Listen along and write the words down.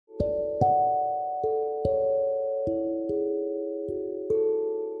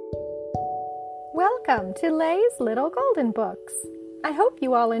Welcome to Lay's Little Golden Books. I hope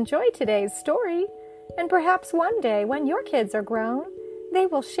you all enjoy today's story, and perhaps one day when your kids are grown, they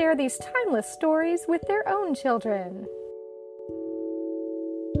will share these timeless stories with their own children.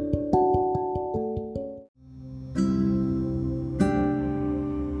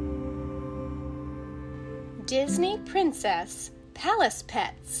 Disney Princess, Palace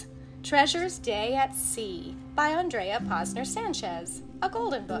Pets, Treasure's Day at Sea by Andrea Posner Sanchez, a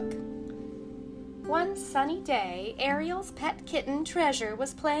golden book. One sunny day, Ariel's pet kitten Treasure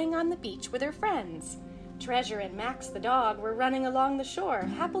was playing on the beach with her friends. Treasure and Max the dog were running along the shore,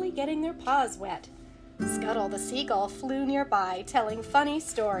 happily getting their paws wet. Scuttle the seagull flew nearby, telling funny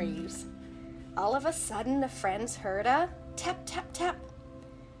stories. All of a sudden, the friends heard a tap, tap, tap.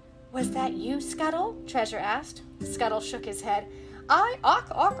 "Was that you, Scuttle?" Treasure asked. Scuttle shook his head. "I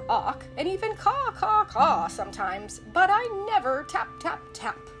awk, and even caw sometimes, but I never tap, tap,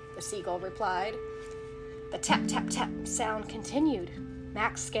 tap," the seagull replied. The tap, tap, tap sound continued.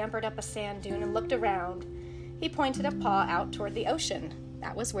 Max scampered up a sand dune and looked around. He pointed a paw out toward the ocean.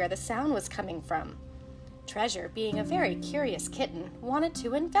 That was where the sound was coming from. Treasure, being a very curious kitten, wanted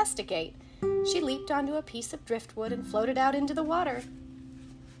to investigate. She leaped onto a piece of driftwood and floated out into the water.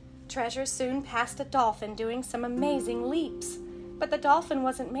 Treasure soon passed a dolphin doing some amazing leaps, but the dolphin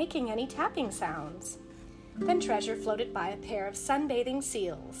wasn't making any tapping sounds. Then Treasure floated by a pair of sunbathing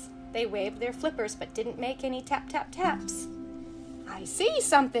seals. They waved their flippers but didn't make any tap-tap-taps. "I see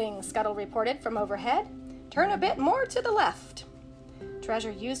something," Scuttle reported from overhead. "Turn a bit more to the left."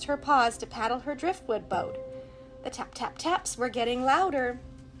 Treasure used her paws to paddle her driftwood boat. The tap-tap-taps were getting louder.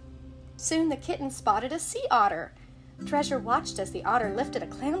 Soon the kitten spotted a sea otter. Treasure watched as the otter lifted a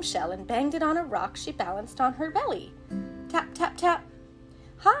clamshell and banged it on a rock she balanced on her belly. Tap, tap, tap.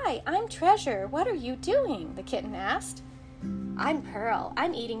 "Hi, I'm Treasure. What are you doing?" the kitten asked. "I'm Pearl.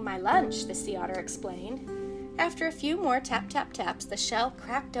 I'm eating my lunch," the sea otter explained. After a few more tap-tap-taps, the shell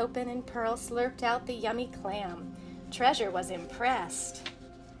cracked open and Pearl slurped out the yummy clam. Treasure was impressed.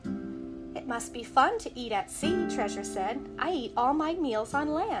 "It must be fun to eat at sea," Treasure said. "I eat all my meals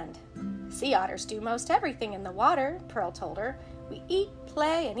on land." "Sea otters do most everything in the water," Pearl told her. "We eat,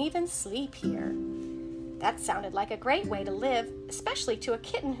 play, and even sleep here." That sounded like a great way to live, especially to a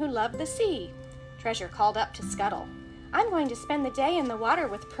kitten who loved the sea. Treasure called up to Scuttle. "I'm going to spend the day in the water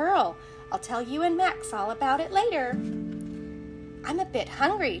with Pearl. I'll tell you and Max all about it later." "I'm a bit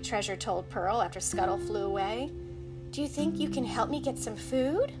hungry," Treasure told Pearl after Scuttle flew away. "Do you think you can help me get some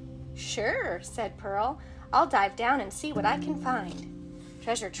food?" "Sure," said Pearl. "I'll dive down and see what I can find."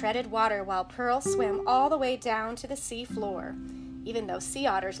 Treasure treaded water while Pearl swam all the way down to the sea floor. Even though sea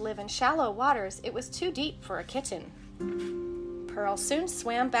otters live in shallow waters, it was too deep for a kitten. Pearl soon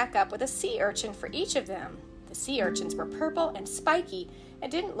swam back up with a sea urchin for each of them. The sea urchins were purple and spiky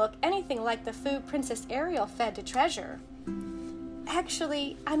and didn't look anything like the food Princess Ariel fed to Treasure.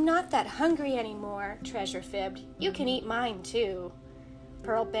 "Actually, I'm not that hungry anymore," Treasure fibbed. "You can eat mine, too."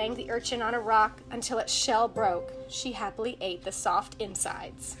 Pearl banged the urchin on a rock until its shell broke. She happily ate the soft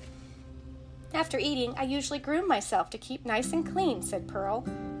insides. "After eating, I usually groom myself to keep nice and clean," said Pearl.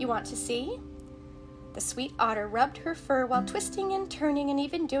 "You want to see?" The sweet otter rubbed her fur while twisting and turning and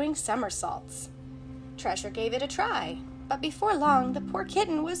even doing somersaults. Treasure gave it a try, but before long, the poor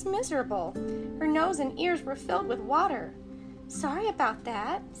kitten was miserable. Her nose and ears were filled with water. "Sorry about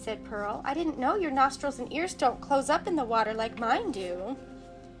that," said Pearl. "I didn't know your nostrils and ears don't close up in the water like mine do."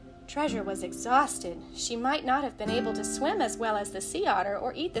 Treasure was exhausted. She might not have been able to swim as well as the sea otter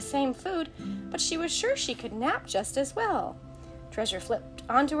or eat the same food, but she was sure she could nap just as well. Treasure flipped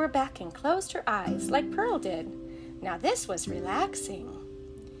onto her back and closed her eyes like Pearl did. Now this was relaxing.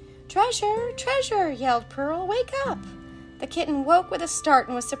 "Treasure, Treasure," yelled Pearl, "wake up!" The kitten woke with a start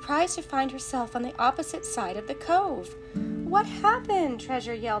and was surprised to find herself on the opposite side of the cove. "What happened?"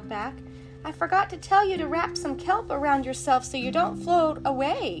 Treasure yelled back. "I forgot to tell you to wrap some kelp around yourself so you don't float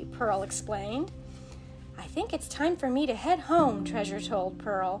away," Pearl explained. "I think it's time for me to head home," Treasure told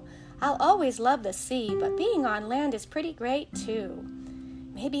Pearl. "I'll always love the sea, but being on land is pretty great, too."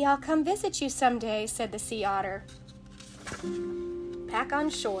 "Maybe I'll come visit you someday," said the sea otter. Back on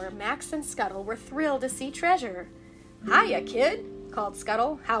shore, Max and Scuttle were thrilled to see Treasure. "Hiya, kid," called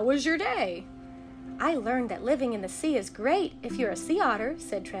Scuttle. "How was your day?" "I learned that living in the sea is great if you're a sea otter,"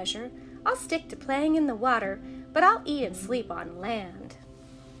 said Treasure. "I'll stick to playing in the water, but I'll eat and sleep on land."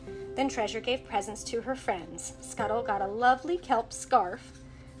 Then Treasure gave presents to her friends. Scuttle got a lovely kelp scarf.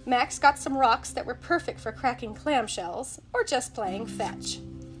 Max got some rocks that were perfect for cracking clamshells or just playing fetch.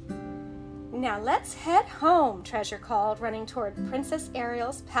 "Now let's head home," Treasure called, running toward Princess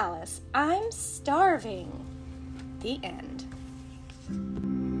Ariel's palace. "I'm starving." The end.